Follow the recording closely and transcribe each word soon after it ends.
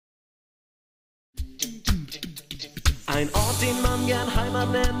Ein Ort, den man gern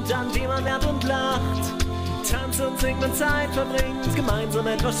Heimat nennt, an dem man lernt und lacht. Tanzt und singt und Zeit verbringt, gemeinsam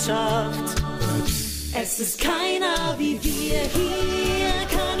etwas schafft. Es ist keiner wie wir, hier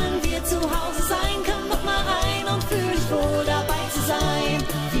können wir zu Hause sein. Komm doch mal rein und fühl dich wohl dabei zu sein.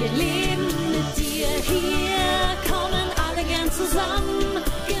 Wir leben mit dir, hier kommen alle gern zusammen.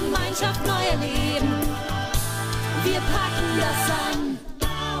 Gemeinschaft neu erleben, wir packen das an.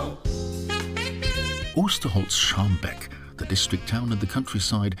 Osterholz-Scharmbeck, the district town in the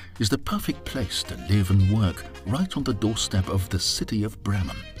countryside, is the perfect place to live and work, right on the doorstep of the city of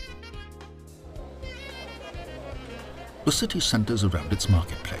Bremen. The city centres around its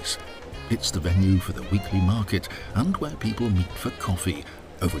marketplace. It's the venue for the weekly market and where people meet for coffee,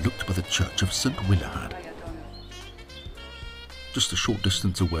 overlooked by the church of St. Willehad. Just a short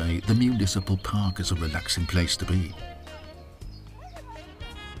distance away, the municipal park is a relaxing place to be.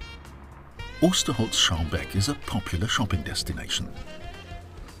 Osterholz-Scharmbeck is a popular shopping destination.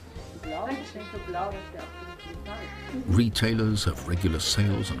 Retailers have regular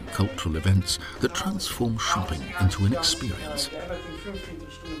sales and cultural events that transform shopping into an experience.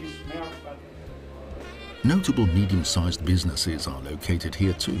 Notable medium-sized businesses are located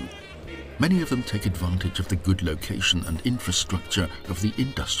here too. Many of them take advantage of the good location and infrastructure of the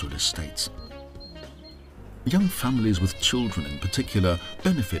industrial estates. Young families with children in particular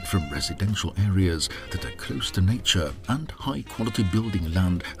benefit from residential areas that are close to nature and high-quality building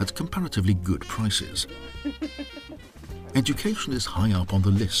land at comparatively good prices. Education is high up on the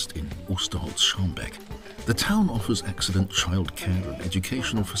list in Osterholz-Scharmbeck. The town offers excellent childcare and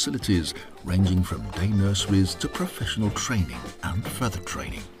educational facilities ranging from day nurseries to professional training and further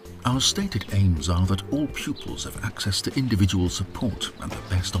training. Our stated aims are that all pupils have access to individual support and the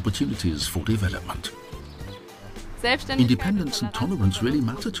best opportunities for development. Independence and tolerance really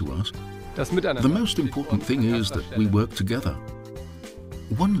matter to us. The most important thing is that we work together.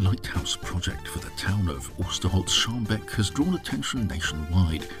 One lighthouse project for the town of Osterholz-Scharmbeck has drawn attention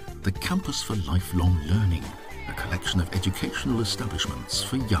nationwide, the Campus for Lifelong Learning, a collection of educational establishments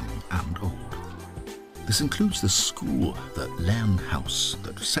for young and old. This includes the school, the Lernhaus,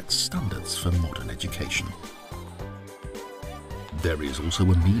 that sets standards for modern education. There is also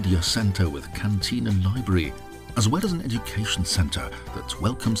a media centre with canteen and library, as well as an education centre that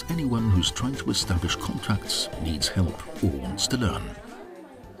welcomes anyone who's trying to establish contacts, needs help or wants to learn.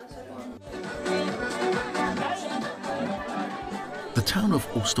 The town of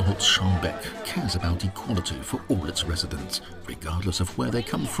Osterholz-Scharmbeck cares about equality for all its residents, regardless of where they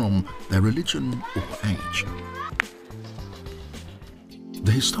come from, their religion or age.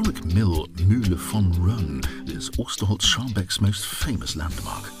 The historic mill Mühle von Rönn is Osterholz-Scharmbeck's most famous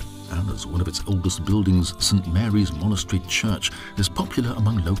landmark. And as one of its oldest buildings, St. Mary's Monastery Church is popular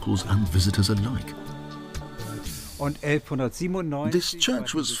among locals and visitors alike. This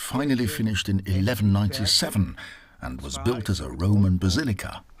church was finally finished in 1197 and was built as a Roman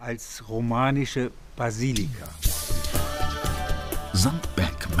basilica.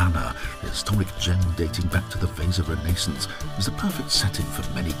 Zandberg Manor, a historic gem dating back to the Weser Renaissance, is a perfect setting for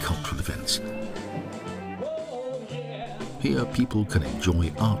many cultural events. Here people can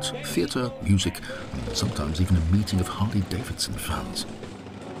enjoy art, theatre, music, and sometimes even a meeting of Harley-Davidson fans.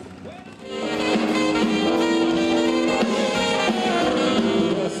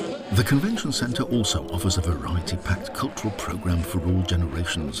 The convention centre also offers a variety-packed cultural programme for all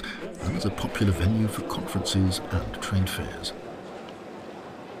generations and is a popular venue for conferences and trade fairs.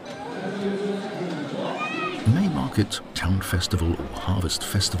 May Market, Town Festival or Harvest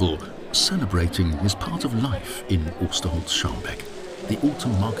Festival, celebrating is part of life in Osterholz-Scharmbeck. The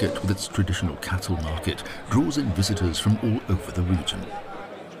autumn market with its traditional cattle market draws in visitors from all over the region.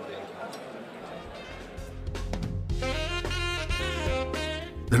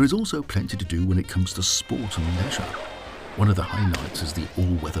 There is also plenty to do when it comes to sport and leisure. One of the highlights is the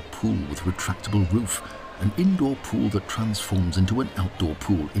all-weather pool with retractable roof, an indoor pool that transforms into an outdoor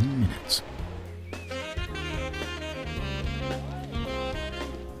pool in minutes.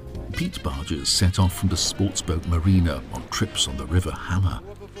 Peat barges set off from the sportsboat marina on trips on the River Hammer.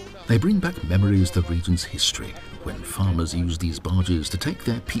 They bring back memories of the region's history, when farmers used these barges to take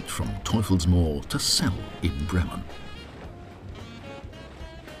their peat from Teufelsmoor to sell in Bremen.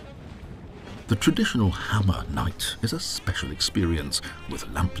 The traditional Hammer Night is a special experience, with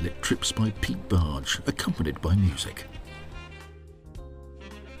lamplit trips by peat barge accompanied by music.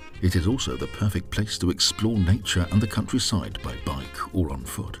 It is also the perfect place to explore nature and the countryside by bike or on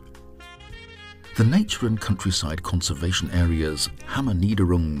foot. The nature and countryside conservation areas Hammer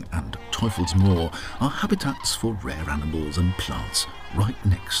Niederung and Teufelsmoor are habitats for rare animals and plants right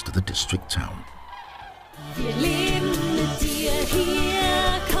next to the district town. Wir leben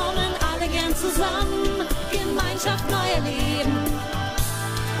zusammen, Gemeinschaft neu erleben.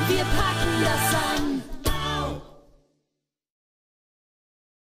 Wir packen das an.